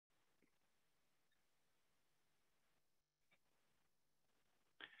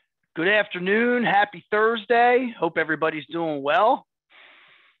Good afternoon. Happy Thursday. Hope everybody's doing well.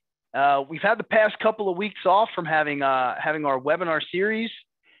 We've had the past couple of weeks off from having our webinar series,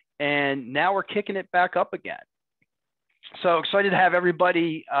 and now we're kicking it back up again. So excited to have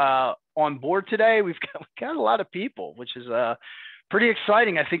everybody on board today. We've got a lot of people, which is pretty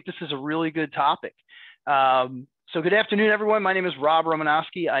exciting. I think this is a really good topic. So good afternoon, everyone. My name is Rob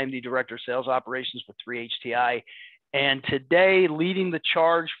Romanowski. I am the Director of Sales Operations for 3HTI. And today, leading the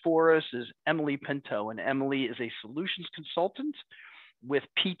charge for us is Emily Pinto. And Emily is a solutions consultant with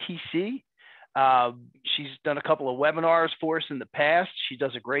PTC. She's done a couple of webinars for us in the past. She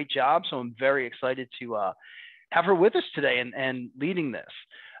does a great job. So I'm very excited to have her with us today and leading this.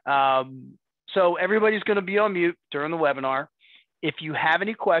 So everybody's going to be on mute during the webinar. If you have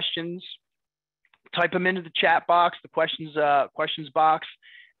any questions, type them into the chat box, the questions box,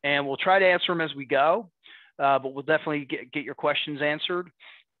 and we'll try to answer them as we go. But we'll definitely get your questions answered.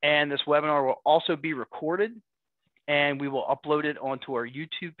 And this webinar will also be recorded, and we will upload it onto our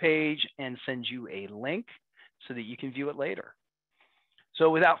YouTube page and send you a link so that you can view it later. So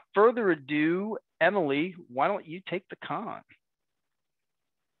without further ado, Emily, why don't you take the con?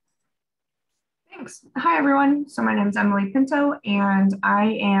 Thanks. Hi, everyone. So my name is Emily Pinto, and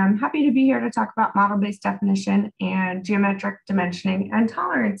I am happy to be here to talk about model-based definition and geometric dimensioning and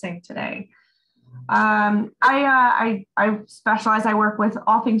tolerancing today. I specialize, I work with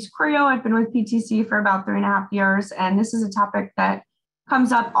all things Creo. I've been with PTC for about 3.5 years, and this is a topic that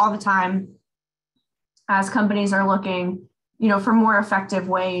comes up all the time as companies are looking, for more effective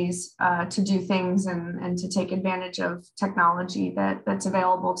ways to do things and to take advantage of technology that's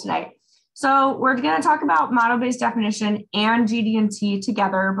available today. So we're going to talk about model-based definition and GD&T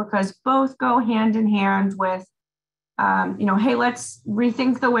together because both go hand in hand with, hey, let's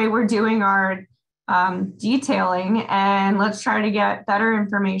rethink the way we're doing our detailing, and let's try to get better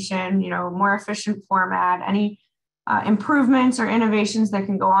information, more efficient format, any improvements or innovations that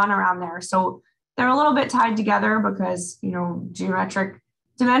can go on around there. So they're a little bit tied together because, geometric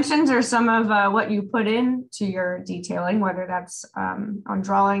dimensions are some of what you put into your detailing, whether that's on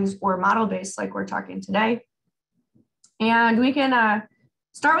drawings or model-based like we're talking today. And we can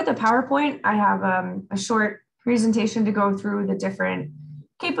start with the PowerPoint. I have a short presentation to go through the different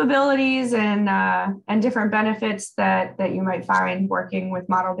capabilities and different benefits that you might find working with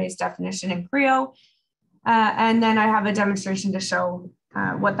model-based definition in Creo. And then I have a demonstration to show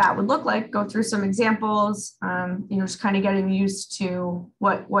what that would look like, go through some examples, just kind of getting used to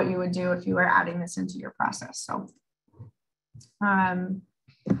what you would do if you were adding this into your process. So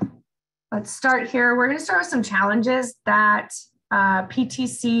let's start here. We're going to start with some challenges that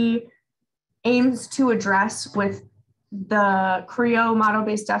PTC aims to address with the Creo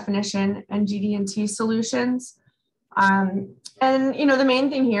model-based definition and GD&T solutions. And, the main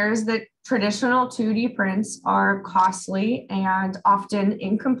thing here is that traditional 2D prints are costly and often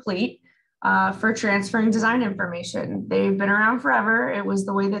incomplete for transferring design information. They've been around forever. It was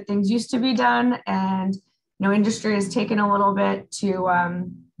the way that things used to be done. And, industry has taken a little bit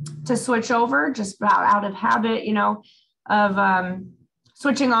to switch over just about out of habit, of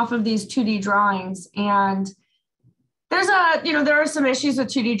switching off of these 2D drawings. And there are some issues with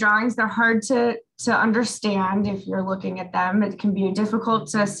 2D drawings. They're hard to understand if you're looking at them. It can be difficult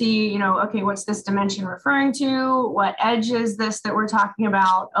to see, okay, what's this dimension referring to? What edge is this that we're talking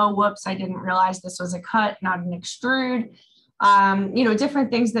about? Oh, whoops, I didn't realize this was a cut, not an extrude.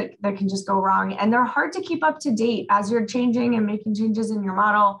 Different things that can just go wrong. And they're hard to keep up to date as you're changing and making changes in your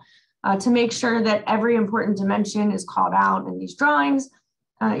model to make sure that every important dimension is called out in these drawings.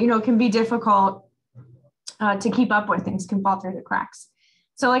 It can be difficult to keep up with. Things can fall through the cracks.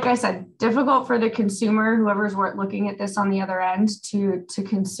 So like I said, difficult for the consumer, whoever's looking at this on the other end to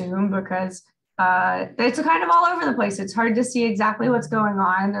consume because it's kind of all over the place. It's hard to see exactly what's going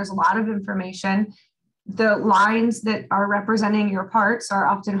on. There's a lot of information. The lines that are representing your parts are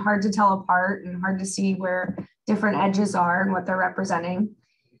often hard to tell apart and hard to see where different edges are and what they're representing.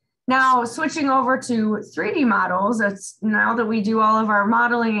 Now, switching over to 3D models, it's now that we do all of our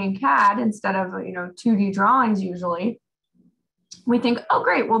modeling in CAD instead of 2D drawings usually, we think, oh,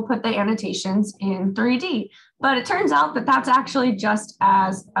 great, we'll put the annotations in 3D. But it turns out that that's actually just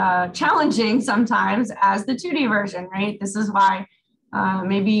as challenging sometimes as the 2D version, right? This is why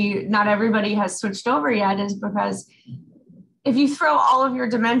maybe not everybody has switched over yet, is because if you throw all of your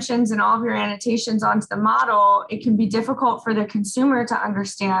dimensions and all of your annotations onto the model, it can be difficult for the consumer to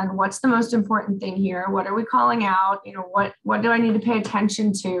understand what's the most important thing here. What are we calling out? What do I need to pay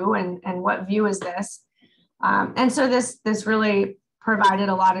attention to? And what view is this? And so this really provided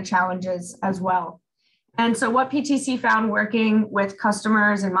a lot of challenges as well. And so what PTC found working with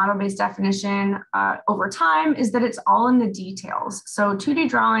customers and model-based definition over time is that it's all in the details. So 2D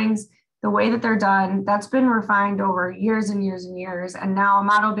drawings, the way that they're done, that's been refined over years and years and years. And now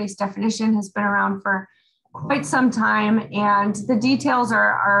model-based definition has been around for quite some time, and the details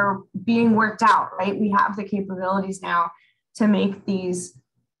are being worked out, right? We have the capabilities now to make these,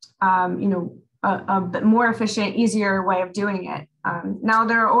 a bit more efficient, easier way of doing it. Now,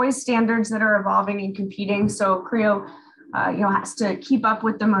 there are always standards that are evolving and competing. So Creo, has to keep up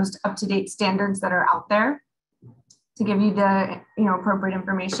with the most up-to-date standards that are out there to give you the, appropriate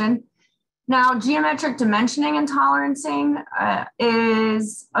information. Now, geometric dimensioning and tolerancing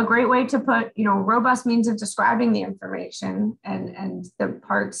is a great way to put, robust means of describing the information and the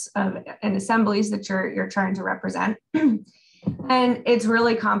parts of and assemblies that you're trying to represent. And it's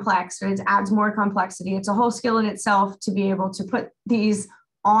really complex. It adds more complexity. It's a whole skill in itself to be able to put these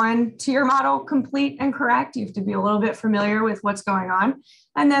on to your model complete and correct. You have to be a little bit familiar with what's going on.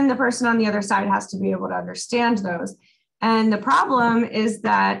 And then the person on the other side has to be able to understand those. And the problem is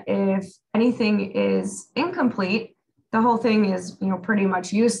that if anything is incomplete, the whole thing is, pretty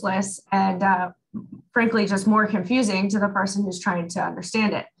much useless and frankly, just more confusing to the person who's trying to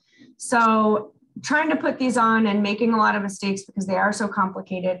understand it. So trying to put these on and making a lot of mistakes because they are so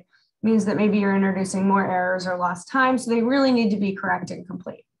complicated means that maybe you're introducing more errors or lost time. So they really need to be correct and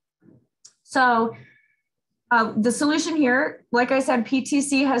complete. So the solution here, like I said,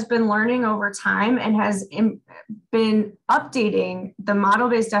 PTC has been learning over time and has been updating the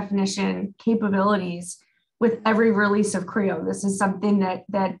model-based definition capabilities with every release of Creo. This is something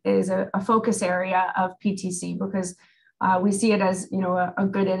that is a focus area of PTC because we see it as a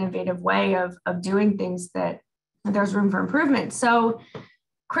good innovative way of doing things that there's room for improvement. So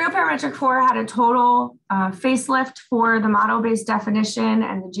Creo Parametric 4 had a total facelift for the model-based definition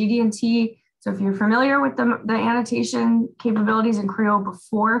and the GD&T. So if you're familiar with the annotation capabilities in Creo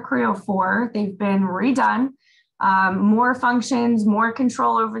before Creo 4, they've been redone. More functions, more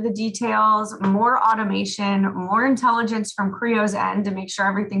control over the details, more automation, more intelligence from Creo's end to make sure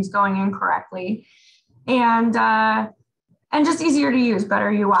everything's going in correctly. And just easier to use,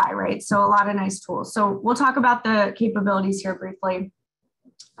 better UI, right? So a lot of nice tools. So we'll talk about the capabilities here briefly.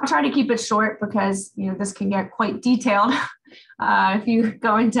 I'll try to keep it short because this can get quite detailed if you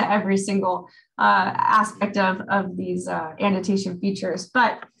go into every single aspect of these annotation features.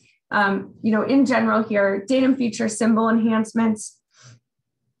 But in general here, datum feature symbol enhancements.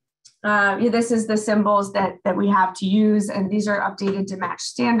 This is the symbols that we have to use, and these are updated to match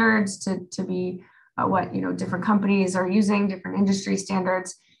standards to be what different companies are using, different industry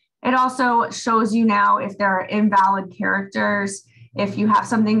standards. It also shows you now if there are invalid characters. If you have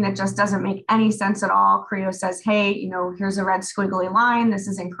something that just doesn't make any sense at all, Creo says, hey, here's a red squiggly line. This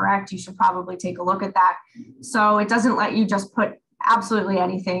is incorrect. You should probably take a look at that. So it doesn't let you just put absolutely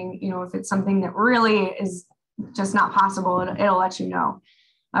anything. If it's something that really is just not possible, it'll let you know.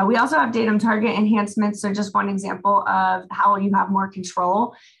 We also have datum target enhancements. So just one example of how you have more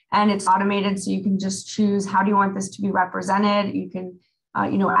control, and it's automated. So you can just choose how do you want this to be represented. You can,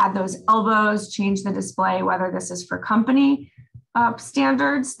 add those elbows, change the display, whether this is for company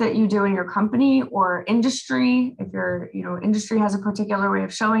standards that you do in your company or industry, if your industry has a particular way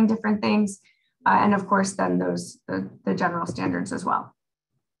of showing different things, and of course then the general standards as well.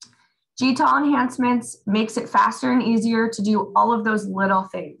 GTOL enhancements makes it faster and easier to do all of those little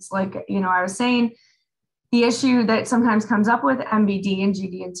things. Like I was saying, the issue that sometimes comes up with MBD and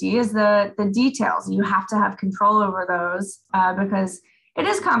GD&T is the details. You have to have control over those because it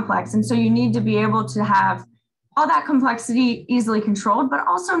is complex, and so you need to be able to have all that complexity easily controlled, but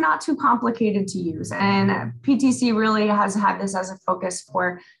also not too complicated to use. And PTC really has had this as a focus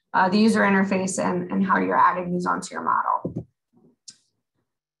for the user interface and how you're adding these onto your model.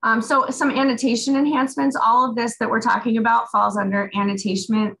 So some annotation enhancements, all of this that we're talking about falls under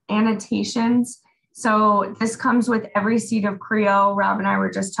annotations. So this comes with every seat of Creo. Rob and I were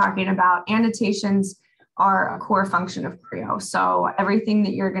just talking about annotations are a core function of Creo. So everything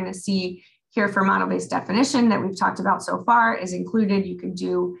that you're going to see here for model-based definition that we've talked about so far is included. You can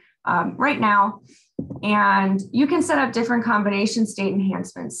do right now, and you can set up different combination state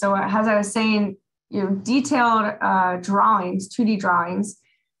enhancements. So as I was saying, detailed drawings, 2D drawings,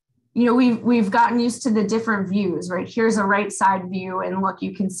 we've gotten used to the different views, right? Here's a right side view, and look,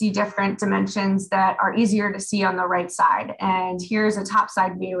 you can see different dimensions that are easier to see on the right side. And here's a top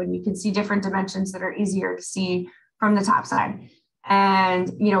side view, and you can see different dimensions that are easier to see from the top side.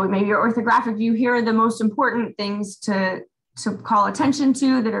 And, maybe your orthographic view, here are the most important things to call attention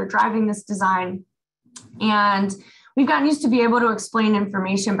to that are driving this design. And we've gotten used to be able to explain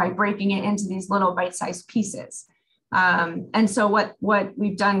information by breaking it into these little bite-sized pieces. And so what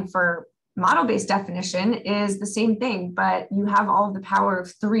we've done for model-based definition is the same thing, but you have all of the power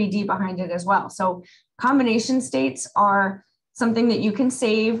of 3D behind it as well. So combination states are something that you can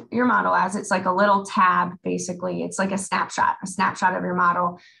save your model as. It's like a little tab, basically. It's like a snapshot of your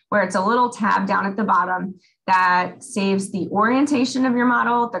model, where it's a little tab down at the bottom that saves the orientation of your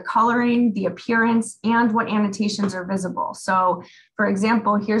model, the coloring, the appearance, and what annotations are visible. So for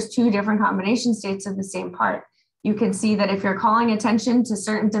example, here's two different combination states of the same part. You can see that if you're calling attention to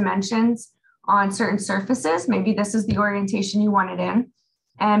certain dimensions on certain surfaces, maybe this is the orientation you want it in,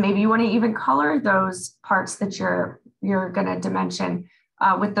 and maybe you want to even color those parts that you're going to dimension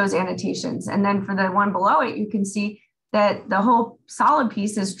with those annotations. And then for the one below it, you can see that the whole solid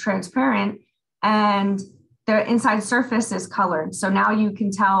piece is transparent and the inside surface is colored. So now you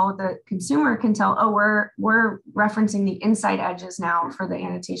can tell, the consumer can tell, oh, we're referencing the inside edges now for the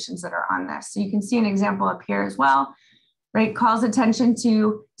annotations that are on this. So you can see an example up here as well, right? Calls attention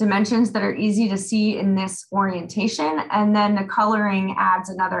to dimensions that are easy to see in this orientation. And then the coloring adds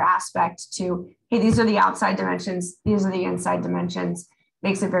another aspect to, hey, these are the outside dimensions, these are the inside dimensions,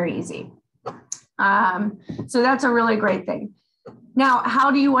 makes it very easy. So that's a really great thing. Now,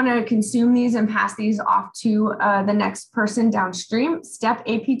 how do you want to consume these and pass these off to the next person downstream? Step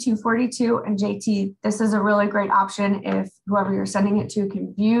AP242 and JT, this is a really great option if whoever you're sending it to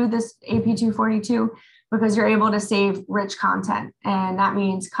can view this AP242, because you're able to save rich content. And that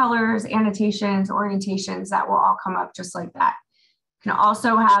means colors, annotations, orientations, that will all come up just like that. You can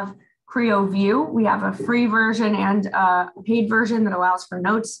also have Creo View. We have a free version and a paid version that allows for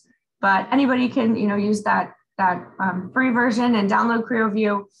notes, but anybody can use that free version and download Creo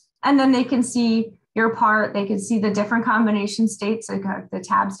View, and then they can see your part. They can see the different combination states, like the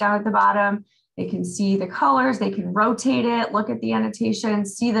tabs down at the bottom. They can see the colors. They can rotate it, look at the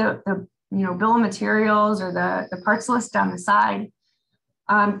annotations, see the bill of materials or the parts list down the side.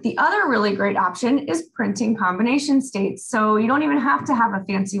 The other really great option is printing combination states. So you don't even have to have a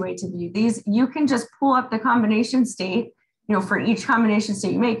fancy way to view these. You can just pull up the combination state, for each combination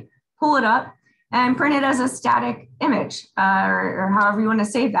state you make, pull it up and print it as a static image or however you want to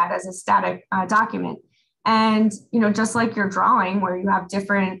save that as a static document. And, just like your drawing where you have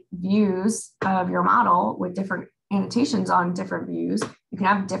different views of your model with different annotations on different views, you can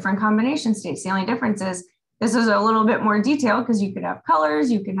have different combination states. The only difference is this is a little bit more detailed because you could have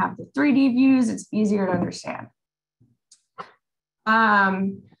colors, you can have the 3D views, it's easier to understand.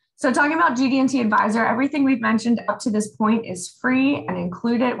 So talking about GD&T Advisor, everything we've mentioned up to this point is free and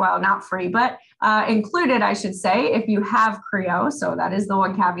included, well, not free, but included, I should say, if you have Creo. So that is the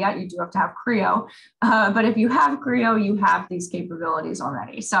one caveat, you do have to have Creo. But if you have Creo, you have these capabilities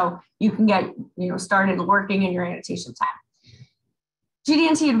already. So you can get started working in your annotation tab.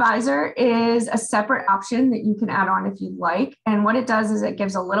 GD&T Advisor is a separate option that you can add on if you'd like. And what it does is it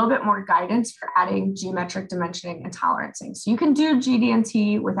gives a little bit more guidance for adding geometric dimensioning and tolerancing. So you can do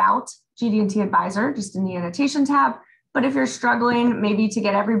GD&T without GD&T Advisor, just in the annotation tab. But if you're struggling maybe to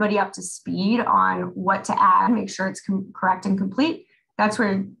get everybody up to speed on what to add, make sure it's correct and complete, that's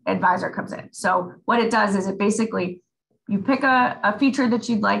where Advisor comes in. So what it does is it basically, you pick a feature that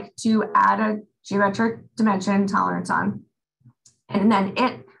you'd like to add a geometric dimension tolerance on, and then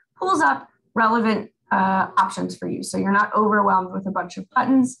it pulls up relevant options for you. So you're not overwhelmed with a bunch of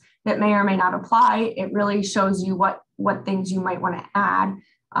buttons that may or may not apply. It really shows you what things you might want to add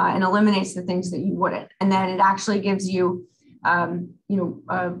and eliminates the things that you wouldn't. And then it actually gives you,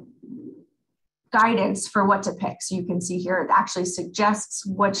 guidance for what to pick. So you can see here, it actually suggests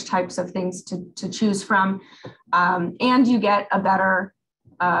which types of things to choose from. And you get a better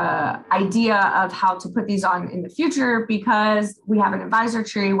idea of how to put these on in the future, because we have an advisor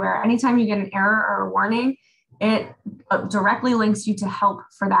tree where anytime you get an error or a warning, it directly links you to help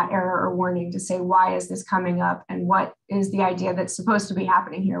for that error or warning to say, why is this coming up? And what is the idea that's supposed to be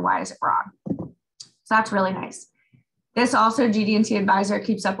happening here? Why is it wrong? So that's really nice. This also, GD&T Advisor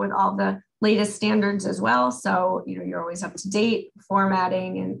keeps up with all the latest standards as well. So, you're always up to date,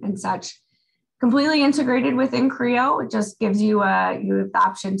 formatting and such. Completely integrated within Creo. It just gives you, you have the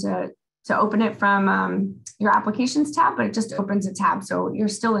option to open it from your applications tab, but it just opens a tab. So you're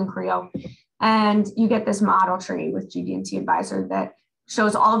still in Creo. And you get this model tree with GD&T Advisor that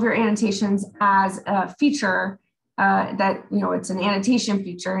shows all of your annotations as a feature that, it's an annotation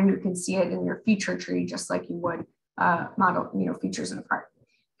feature, and you can see it in your feature tree, just like you would model, features in a part.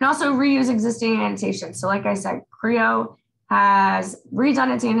 You can also reuse existing annotations. So like I said, Creo has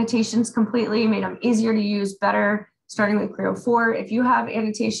redone its annotations completely, made them easier to use, better, starting with Creo 4. If you have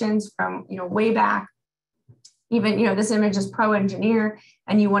annotations from way back, even, this image is Pro Engineer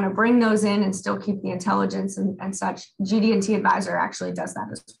and you want to bring those in and still keep the intelligence and such, GD&T Advisor actually does that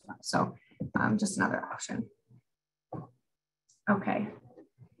as well. So just another option. Okay.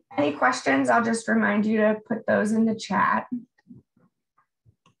 Any questions? I'll just remind you to put those in the chat.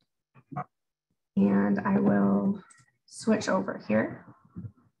 And I will switch over here.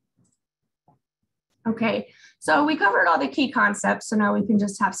 Okay, so we covered all the key concepts. So now we can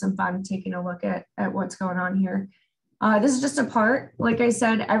just have some fun taking a look at what's going on here. This is just a part. Like I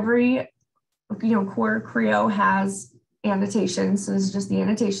said, every core Creo has annotations. So this is just the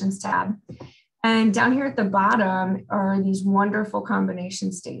annotations tab. And down here at the bottom are these wonderful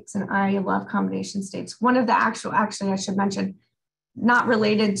combination states. And I love combination states. One of the actually I should mention, not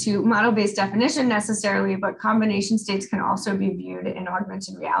related to model-based definition necessarily, but combination states can also be viewed in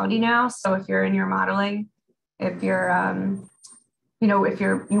augmented reality now. So if you're in your modeling, if you're,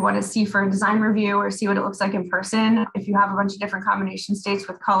 you want to see for a design review or see what it looks like in person, if you have a bunch of different combination states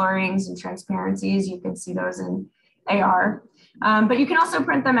with colorings and transparencies, you can see those in AR. But you can also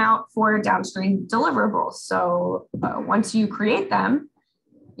print them out for downstream deliverables. So once you create them,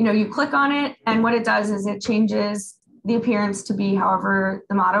 you click on it, and what it does is it changes the appearance to be however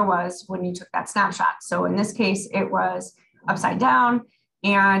the model was when you took that snapshot. So in this case, it was upside down,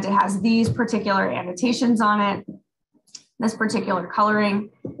 and it has these particular annotations on it, this particular coloring.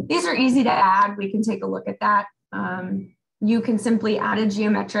 These are easy to add. We can take a look at that. You can simply add a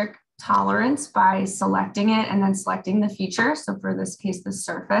geometric tolerance by selecting it and then selecting the feature. So for this case, the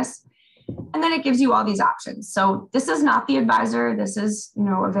surface. And then it gives you all these options. So this is not the advisor. This is,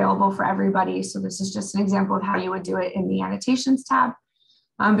 available for everybody. So this is just an example of how you would do it in the annotations tab.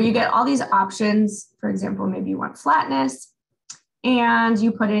 But you get all these options. For example, maybe you want flatness and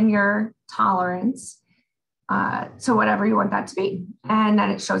you put in your tolerance. So whatever you want that to be, and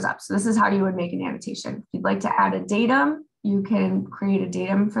then it shows up. So this is how you would make an annotation. If you'd like to add a datum, you can create a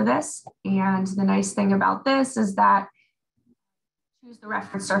datum for this. And the nice thing about this is that choose the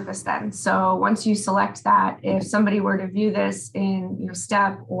reference surface then. So once you select that, if somebody were to view this in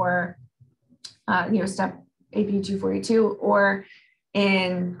STEP or STEP AP 242 or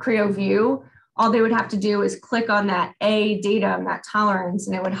in Creo View, all they would have to do is click on that A datum, that tolerance,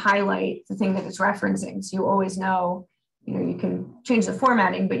 and it would highlight the thing that it's referencing. So you always know, you can change the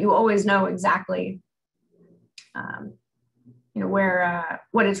formatting, but you always know exactly where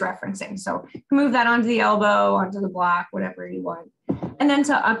what it's referencing. So you can move that onto the elbow, onto the block, whatever you want. And then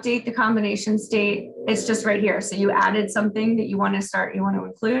to update the combination state, it's just right here. So you added something that you want to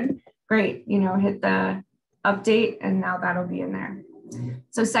include. Great, hit the update, and now that'll be in there.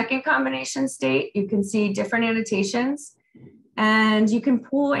 So second combination state, you can see different annotations, and you can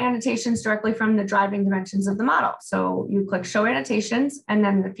pull annotations directly from the driving dimensions of the model. So you click show annotations and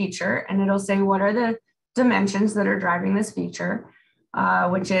then the feature, and it'll say what are the dimensions that are driving this feature,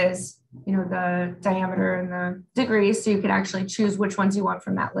 which is the diameter and the degrees. So you can actually choose which ones you want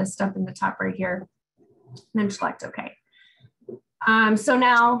from that list up in the top right here, and then select OK. So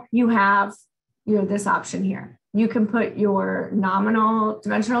now you have this option here. You can put your nominal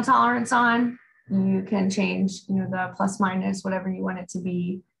dimensional tolerance on. You can change the plus minus, whatever you want it to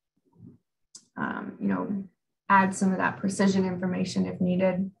be. Add some of that precision information if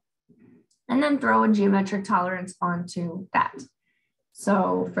needed, and then throw a geometric tolerance onto that.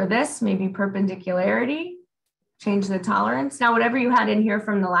 So for this, maybe perpendicularity, change the tolerance. Now, whatever you had in here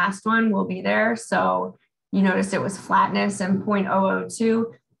from the last one will be there. So you notice it was flatness and 0.002.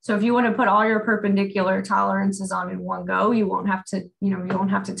 So if you want to put all your perpendicular tolerances on in one go, you won't have to, you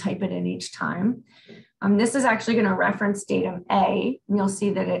won't have to type it in each time. This is actually going to reference datum A, and you'll see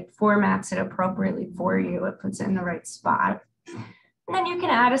that it formats it appropriately for you. It puts it in the right spot. And then you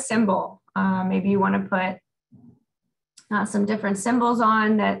can add a symbol. Maybe you want to put some different symbols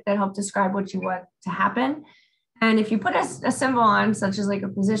on that help describe what you want to happen. And if you put a symbol on, such as like a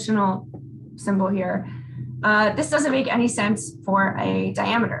positional symbol here, this doesn't make any sense for a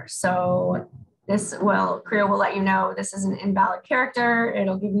diameter. So Creo will let you know this is an invalid character.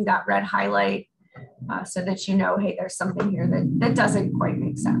 It'll give you that red highlight so that hey, there's something here that doesn't quite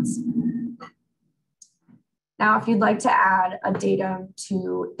make sense. Now, if you'd like to add a datum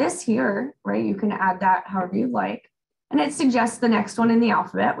to this here, right, you can add that however you like. And it suggests the next one in the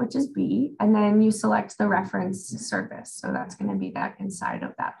alphabet, which is B, and then you select the reference surface. So that's going to be that inside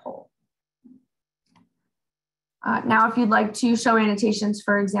of that hole. Now, if you'd like to show annotations,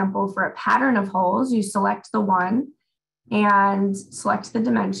 for example, for a pattern of holes, you select the one and select the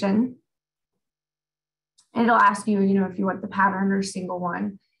dimension. And it'll ask you, if you want the pattern or single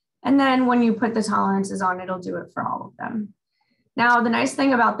one. And then when you put the tolerances on, it'll do it for all of them. Now, the nice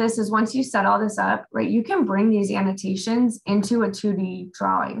thing about this is once you set all this up, right, you can bring these annotations into a 2D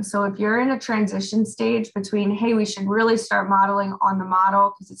drawing. So if you're in a transition stage between, hey, we should really start modeling on the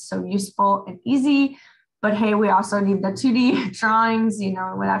model because it's so useful and easy, but hey, we also need the 2D drawings, you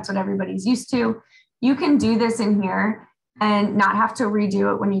know, that's what everybody's used to. You can do this in here and not have to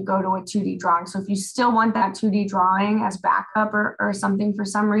redo it when you go to a 2D drawing. So if you still want that 2D drawing as backup or something for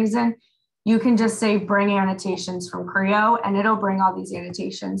some reason, you can just say bring annotations from Creo and it'll bring all these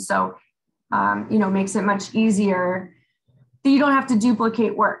annotations. So, you know, makes it much easier that you don't have to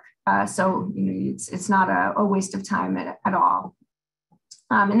duplicate work. So, you know, it's not a waste of time at all.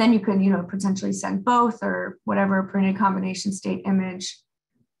 And then you could, you know, potentially send both or whatever printed combination state image.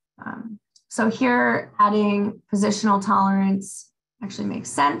 So here adding positional tolerance actually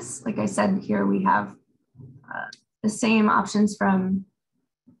makes sense. Like I said, here we have the same options from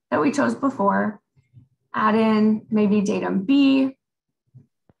that we chose before. Add in maybe datum B,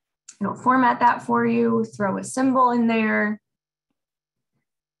 it'll format that for you, throw a symbol in there,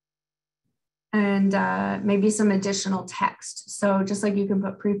 and maybe some additional text. So just like you can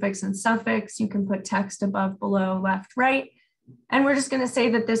put prefix and suffix, you can put text above, below, left, right. And we're just gonna say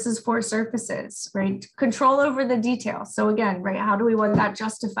that this is for surfaces, right? Control over the details. So again, right, how do we want that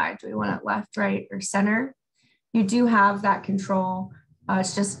justified? Do we want it left, right, or center? You do have that control.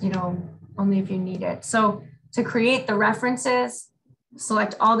 It's just, you know, only if you need it. So to create the references,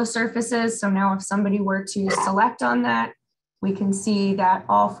 select all the surfaces. So now if somebody were to select on that, we can see that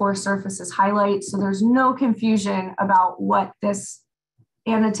all 4 surfaces highlight. So there's no confusion about what this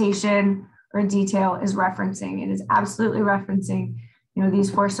annotation or detail is referencing. It is absolutely referencing, you know, these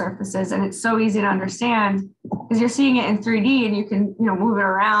 4 surfaces. And it's so easy to understand because you're seeing it in 3D and you can, you know, move it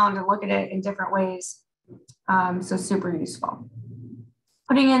around and look at it in different ways. So super useful.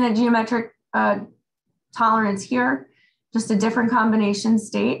 Putting in a geometric tolerance here, just a different combination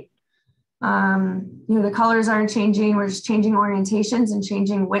state. You know, the colors aren't changing. We're just changing orientations and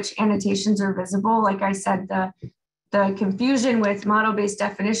changing which annotations are visible. Like I said, the confusion with model-based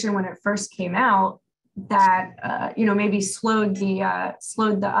definition when it first came out that, you know, maybe slowed the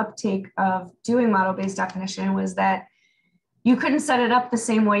uptake of doing model-based definition was that you couldn't set it up the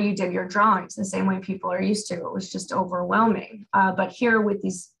same way you did your drawings, the same way people are used to. It was just overwhelming. But here with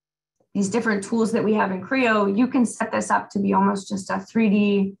these different tools that we have in Creo, you can set this up to be almost just a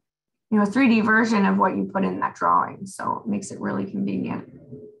 3D, you know, 3D version of what you put in that drawing. So it makes it really convenient.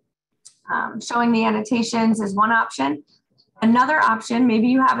 Showing the annotations is one option. Another option, maybe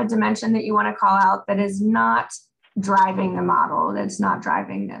you have a dimension that you want to call out that is not driving the model, that's not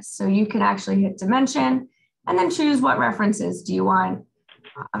driving this. So you can actually hit dimension and then choose what references. Do you want,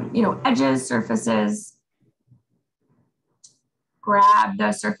 you know, edges, surfaces? Grab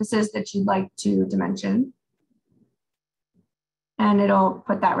the surfaces that you'd like to dimension. And it'll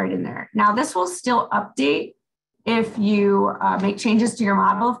put that right in there. Now this will still update if you make changes to your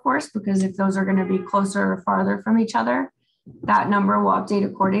model, of course, because if those are going to be closer or farther from each other, that number will update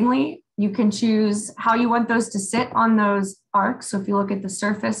accordingly. You can choose how you want those to sit on those arcs. So if you look at the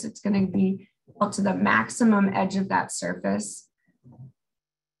surface, it's going to be up to the maximum edge of that surface.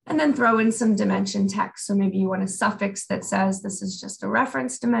 And then throw in some dimension text. So maybe you want a suffix that says this is just a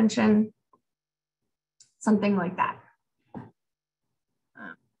reference dimension, something like that.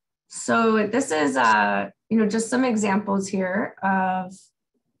 So this is, you know, just some examples here of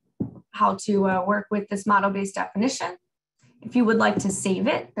how to work with this model-based definition. If you would like to save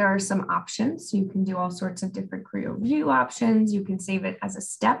it, there are some options. You can do all sorts of different Creo view options. You can save it as a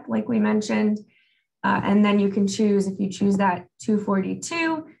step, like we mentioned. And then you can choose, if you choose that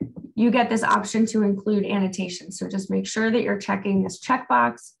 242, you get this option to include annotations. So just make sure that you're checking this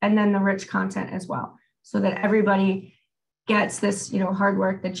checkbox and then the rich content as well, so that everybody gets this, you know, hard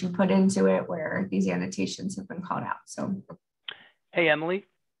work that you put into it where these annotations have been called out. So, hey, Emily.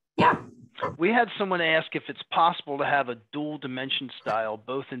 Yeah. We had someone ask if it's possible to have a dual dimension style,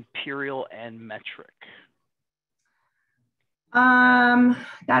 both imperial and metric.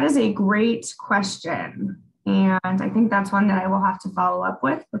 That is a great question. And I think that's one that I will have to follow up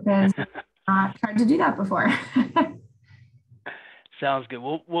with because I've tried to do that before. Sounds good.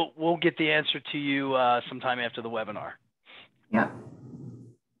 We'll get the answer to you sometime after the webinar. Yep.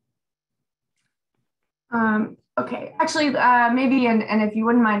 Okay, actually, maybe, and if you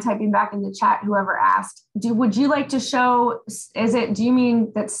wouldn't mind typing back in the chat, whoever asked, would you like to show, do you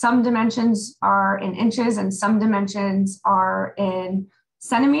mean that some dimensions are in inches and some dimensions are in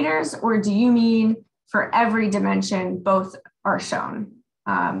centimeters, or do you mean for every dimension, both are shown?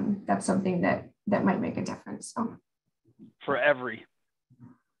 That's something that might make a difference. So. For every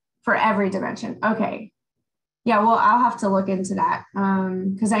For every dimension, okay. Yeah, well, I'll have to look into that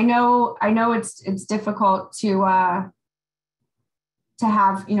because I know it's difficult to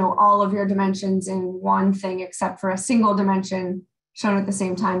have, you know, all of your dimensions in one thing except for a single dimension shown at the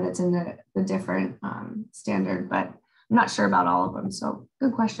same time that's in the different standard, but I'm not sure about all of them. So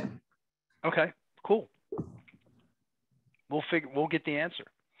good question. Okay, cool. We'll get the answer.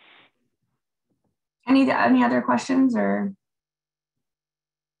 Any other questions or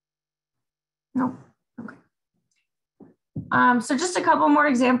no? Okay. So just a couple more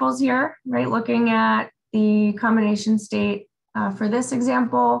examples here, right? Looking at the combination state. For this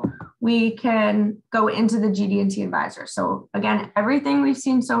example, we can go into the GD&T Advisor. So again, everything we've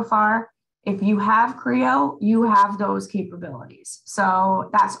seen so far, if you have Creo, you have those capabilities. So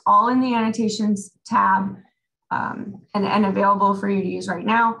that's all in the annotations tab and available for you to use right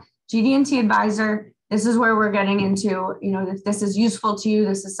now. GD&T Advisor, this is where we're getting into, you know, if this is useful to you,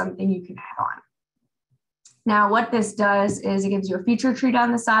 this is something you can add on. Now, what this does is it gives you a feature tree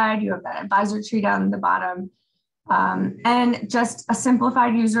down the side, you have that advisor tree down the bottom, and just a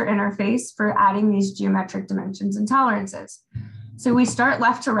simplified user interface for adding these geometric dimensions and tolerances. So we start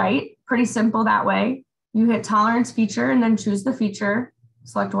left to right, pretty simple that way. You hit tolerance feature and then choose the feature,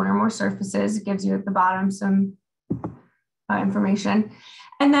 select one or more surfaces. It gives you at the bottom some information.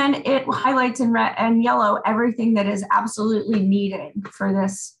 And then it highlights in red and yellow everything that is absolutely needed for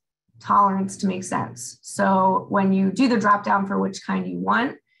this tolerance to make sense. So when you do the drop down for which kind you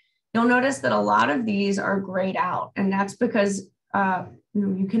want, you'll notice that a lot of these are grayed out, and that's because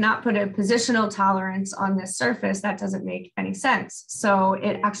you cannot put a positional tolerance on this surface. That doesn't make any sense. So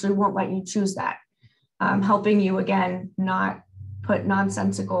it actually won't let you choose that, helping you again not put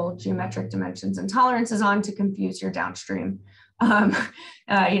nonsensical geometric dimensions and tolerances on to confuse your downstream,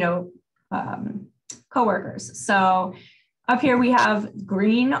 coworkers. So up here we have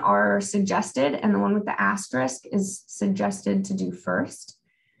green are suggested, and the one with the asterisk is suggested to do first.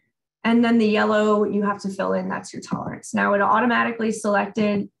 And then the yellow you have to fill in, that's your tolerance. Now it automatically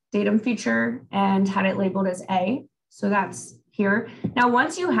selected datum feature and had it labeled as A. So that's here. Now,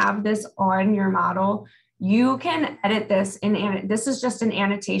 once you have this on your model, you can edit this this is just an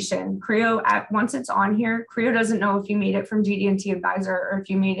annotation. Creo, once it's on here, Creo doesn't know if you made it from GD&T Advisor or if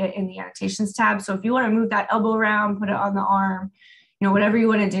you made it in the annotations tab. So if you want to move that elbow around, put it on the arm, you know, whatever you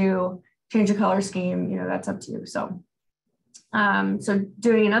want to do, change the color scheme, you know, that's up to you. So, so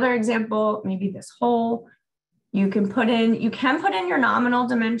doing another example, maybe this hole, you can put in your nominal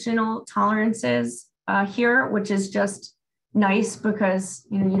dimensional tolerances here, which is just nice because,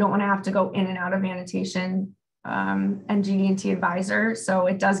 you know, you don't want to have to go in and out of annotation and GD&T Advisor. So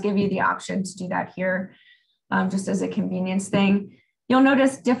it does give you the option to do that here, just as a convenience thing. You'll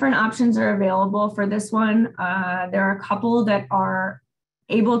notice different options are available for this one. There are a couple that are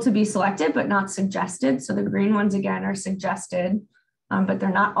able to be selected, but not suggested. So the green ones, again, are suggested, but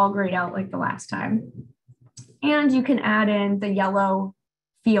they're not all grayed out like the last time. And you can add in the yellow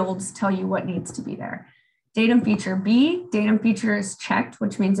fields, tell you what needs to be there. Datum feature B, datum feature is checked,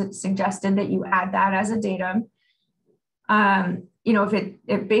 which means it's suggested that you add that as a datum. You know,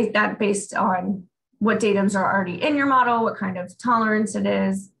 if based on what datums are already in your model, what kind of tolerance it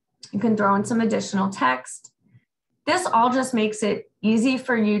is. You can throw in some additional text. This all just makes it easy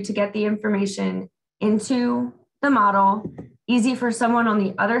for you to get the information into the model, easy for someone on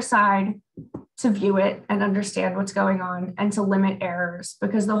the other side to view it and understand what's going on and to limit errors,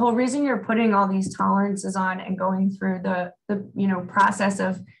 because the whole reason you're putting all these tolerances on and going through the process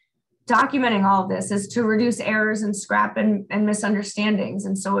of documenting all of this is to reduce errors and scrap and misunderstandings.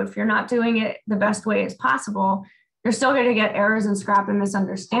 And so if you're not doing it the best way as possible, you're still going to get errors and scrap and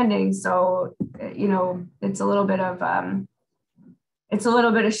misunderstandings. So, you know, it's a little bit of a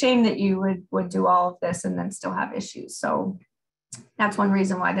shame that you would do all of this and then still have issues. So that's one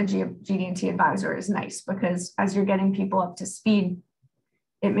reason why the GD&T Advisor is nice, because as you're getting people up to speed,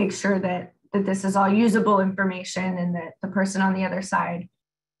 it makes sure that this is all usable information and that the person on the other side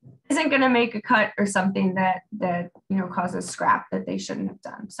isn't going to make a cut or something that you know causes scrap that they shouldn't have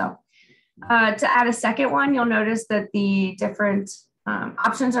done. So to add a second one, you'll notice that the different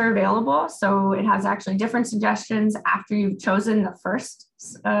options are available. So it has actually different suggestions after you've chosen the first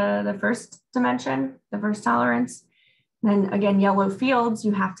dimension, the first tolerance. Then again, yellow fields,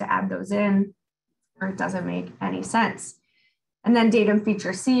 you have to add those in or it doesn't make any sense. And then datum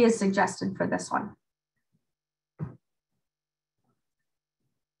feature C is suggested for this one.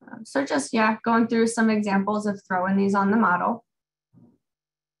 So just, going through some examples of throwing these on the model.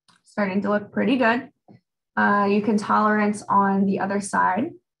 Starting to look pretty good. You can tolerance on the other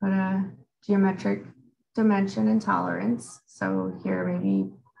side, put a geometric dimension and tolerance. So here maybe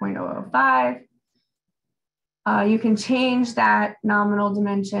 0.005. You can change that nominal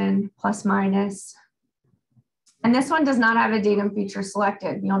dimension plus minus. And this one does not have a datum feature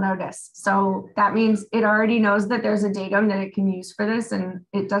selected, you'll notice. So that means it already knows that there's a datum that it can use for this, and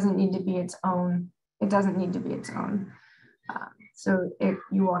it doesn't need to be its own. It doesn't need to be its own.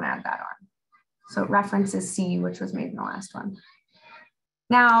 You won't add that on. So it references C, which was made in the last one.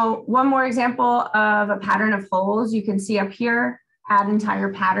 Now, one more example of a pattern of holes. You can see up here, add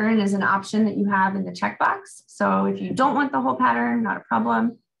entire pattern is an option that you have in the checkbox. So if you don't want the whole pattern, not a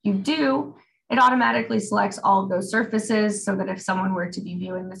problem. If you do, it automatically selects all of those surfaces so that if someone were to be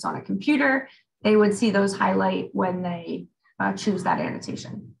viewing this on a computer, they would see those highlight when they choose that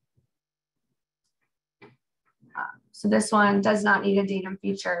annotation. So this one does not need a datum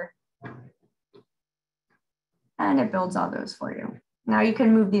feature. And it builds all those for you. Now you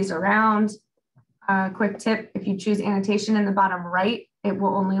can move these around. Quick tip, if you choose annotation in the bottom right, it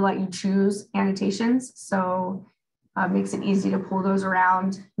will only let you choose annotations. So makes it easy to pull those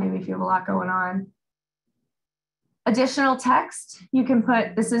around, maybe if you have a lot going on. Additional text, you can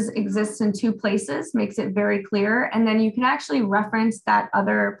put, exists in 2 places, makes it very clear, and then you can actually reference that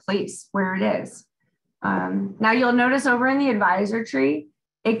other place where it is. Now you'll notice over in the advisor tree,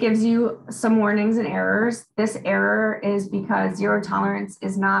 it gives you some warnings and errors. This error is because zero tolerance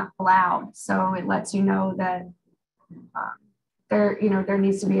is not allowed. So it lets you know that there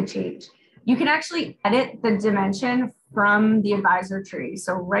needs to be a change. You can actually edit the dimension from the advisor tree.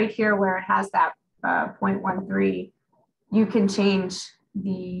 So right here where it has that 0.13, you can change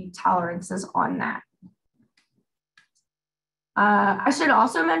the tolerances on that. I should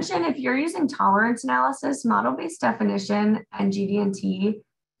also mention, if you're using tolerance analysis, model-based definition, and GD&T,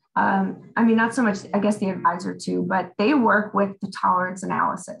 I mean, not so much, I guess the advisor too, but they work with the tolerance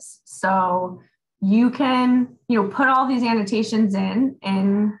analysis. So you can, put all these annotations in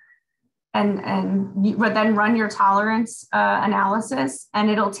but then run your tolerance analysis, and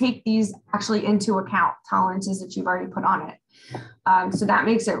it'll take these actually into account, tolerances that you've already put on it. So that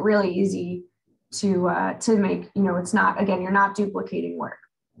makes it really easy to make, it's not, again, you're not duplicating work.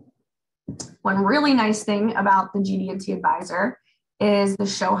 One really nice thing about the GD&T Advisor is the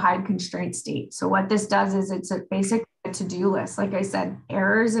show hide constraint state. So what this does is it's a basic to-do list. Like I said,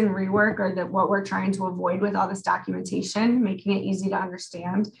 errors and rework are what we're trying to avoid with all this documentation, making it easy to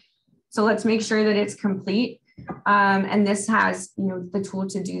understand. So let's make sure that it's complete. And this has, the tool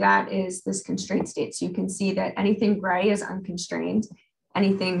to do that is this constraint state. So you can see that anything gray is unconstrained.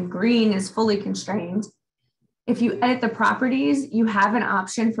 Anything green is fully constrained. If you edit the properties, you have an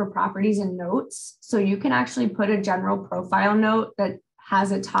option for properties and notes. So you can actually put a general profile note that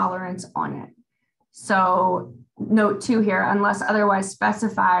has a tolerance on it. So note 2 here, unless otherwise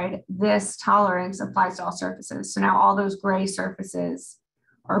specified, this tolerance applies to all surfaces. So now all those gray surfaces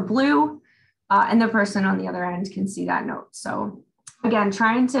are blue, and the person on the other end can see that note. So again,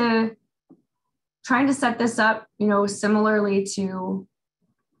 trying to set this up, similarly to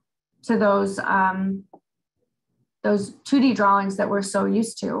those 2D drawings that we're so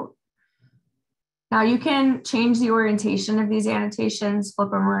used to. Now you can change the orientation of these annotations,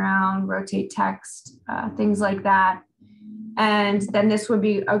 flip them around, rotate text, things like that. And then this would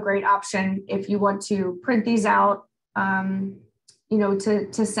be a great option if you want to print these out,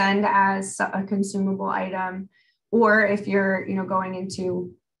 to send as a consumable item, or if you're, going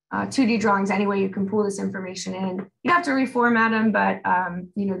into 2D drawings anyway, you can pull this information in. You have to reformat them, but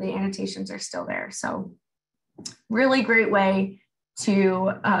the annotations are still there. So really great way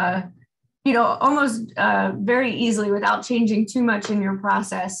to, almost very easily, without changing too much in your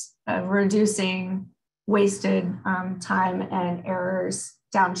process, reducing wasted time and errors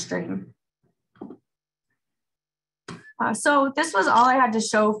downstream. So this was all I had to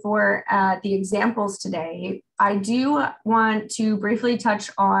show for the examples today. I do want to briefly touch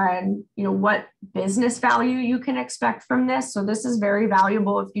on, what business value you can expect from this. So this is very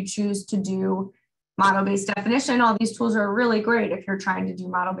valuable if you choose to do model-based definition. All these tools are really great if you're trying to do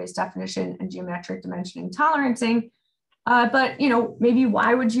model-based definition and geometric dimensioning tolerancing. But maybe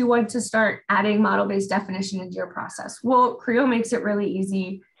why would you want to start adding model-based definition into your process? Well, Creo makes it really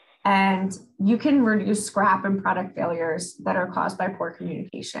easy, and you can reduce scrap and product failures that are caused by poor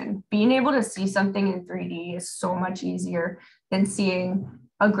communication. Being able to see something in 3D is so much easier than seeing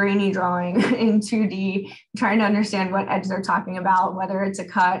a grainy drawing in 2D, trying to understand what edge they're talking about, whether it's a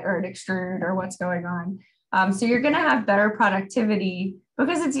cut or an extrude or what's going on. So you're gonna have better productivity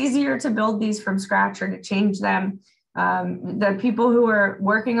because it's easier to build these from scratch or to change them. The people who are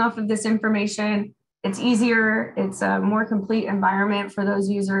working off of this information, it's easier, it's a more complete environment for those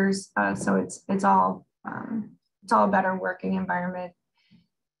users. So it's all a better working environment.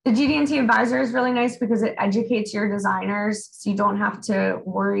 The GD&T Advisor is really nice because it educates your designers, so you don't have to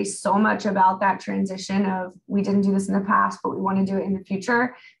worry so much about that transition of we didn't do this in the past, but we want to do it in the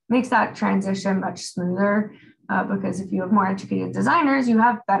future. Makes that transition much smoother because if you have more educated designers, you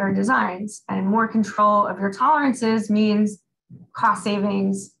have better designs, and more control of your tolerances means cost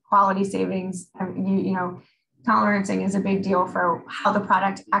savings, quality savings. You know, tolerancing is a big deal for how the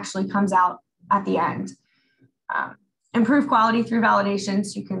product actually comes out at the end. Improve quality through validation,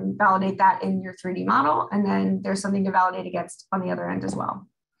 so you can validate that in your 3D model, and then there's something to validate against on the other end as well.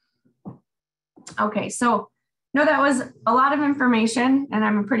 Okay, so no, that was a lot of information, and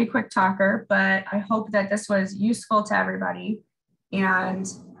I'm a pretty quick talker, but I hope that this was useful to everybody, and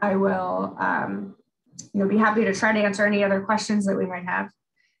I will be happy to try to answer any other questions that we might have.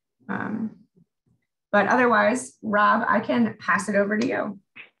 But otherwise, Rob, I can pass it over to you.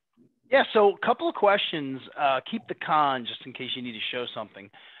 Yeah, so a couple of questions. Keep the con just in case you need to show something.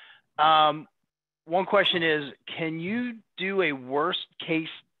 One question is, can you do a worst case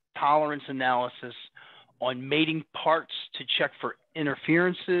tolerance analysis on mating parts to check for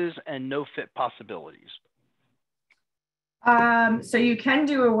interferences and no fit possibilities? So you can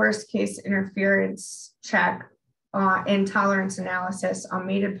do a worst case interference check in tolerance analysis on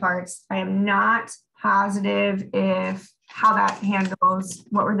mated parts. I am not positive if how that handles,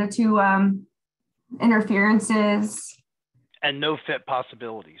 what were the two interferences? And no fit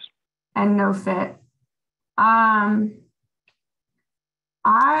possibilities. And no fit. I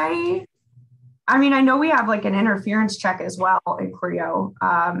mean, I know we have like an interference check as well in Creo.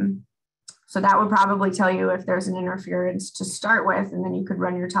 So that would probably tell you if there's an interference to start with, and then you could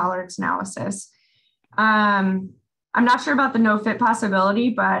run your tolerance analysis. I'm not sure about the no fit possibility,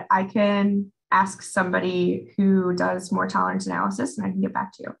 but I can ask somebody who does more tolerance analysis and I can get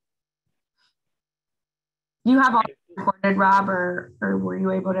back to you. You have all recorded, Rob, or were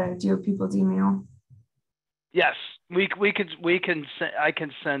you able to do people's email? Yes, I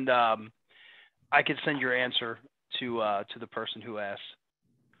can send your answer to the person who asked.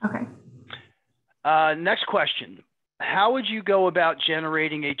 Okay. Next question. How would you go about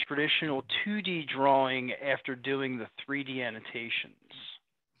generating a traditional 2D drawing after doing the 3D annotations?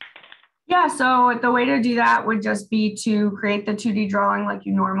 Yeah, so the way to do that would just be to create the 2D drawing like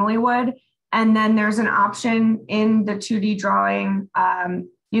you normally would. And then there's an option in the 2D drawing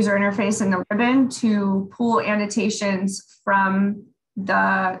user interface in the ribbon to pull annotations from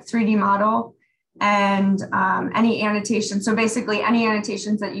the 3D model and any annotations. So basically any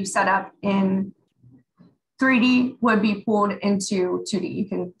annotations that you set up in 3D would be pulled into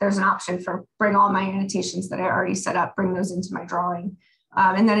 2D. There's an option for bring all my annotations that I already set up, bring those into my drawing.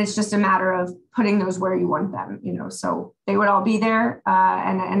 And then it's just a matter of putting those where you want them, so they would all be there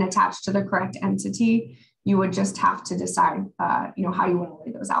and attached to the correct entity. You would just have to decide, how you want to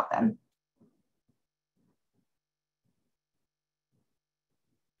lay those out then.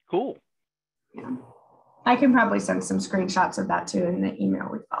 Cool. Yeah. I can probably send some screenshots of that too in the email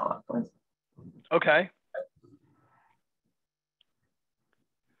we follow up with. Okay.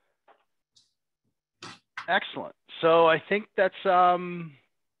 Excellent. So I think that's I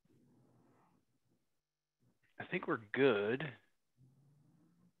think we're good.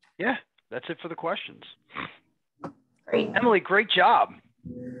 Yeah, that's it for the questions. Great. Emily, great job.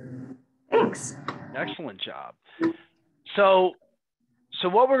 Thanks. Excellent job. So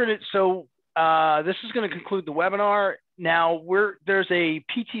what we're going to, this is going to conclude the webinar. Now there's a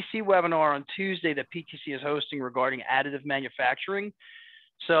PTC webinar on Tuesday that PTC is hosting regarding additive manufacturing.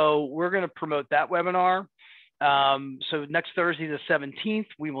 So we're going to promote that webinar. So next Thursday, the 17th,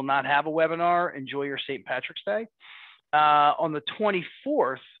 we will not have a webinar. Enjoy your St. Patrick's Day. On the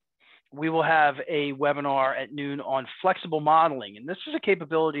 24th, we will have a webinar at noon on flexible modeling. And this is a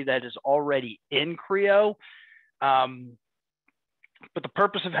capability that is already in Creo. But the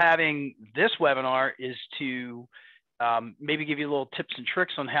purpose of having this webinar is to maybe give you little tips and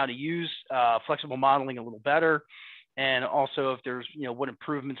tricks on how to use flexible modeling a little better. And also if there's, what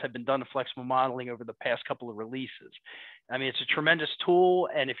improvements have been done to flexible modeling over the past couple of releases. I mean, it's a tremendous tool.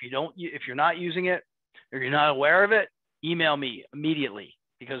 And if you're not using it or you're not aware of it, email me immediately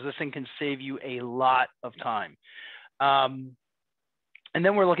because this thing can save you a lot of time. And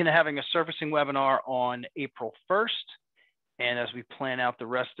then we're looking at having a surfacing webinar on April 1st. And as we plan out the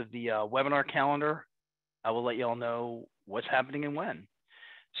rest of the webinar calendar, I will let you all know what's happening and when.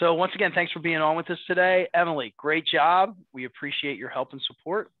 So once again, thanks for being on with us today. Emily, great job. We appreciate your help and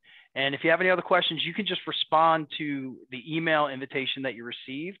support. And if you have any other questions, you can just respond to the email invitation that you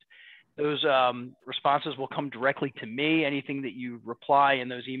received. Those responses will come directly to me. Anything that you reply in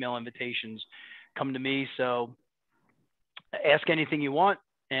those email invitations come to me. So ask anything you want,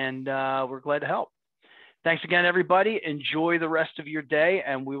 and we're glad to help. Thanks again, everybody. Enjoy the rest of your day,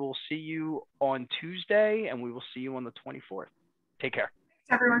 and we will see you on Tuesday, and we will see you on the 24th. Take care.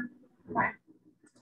 Thanks, everyone. Bye.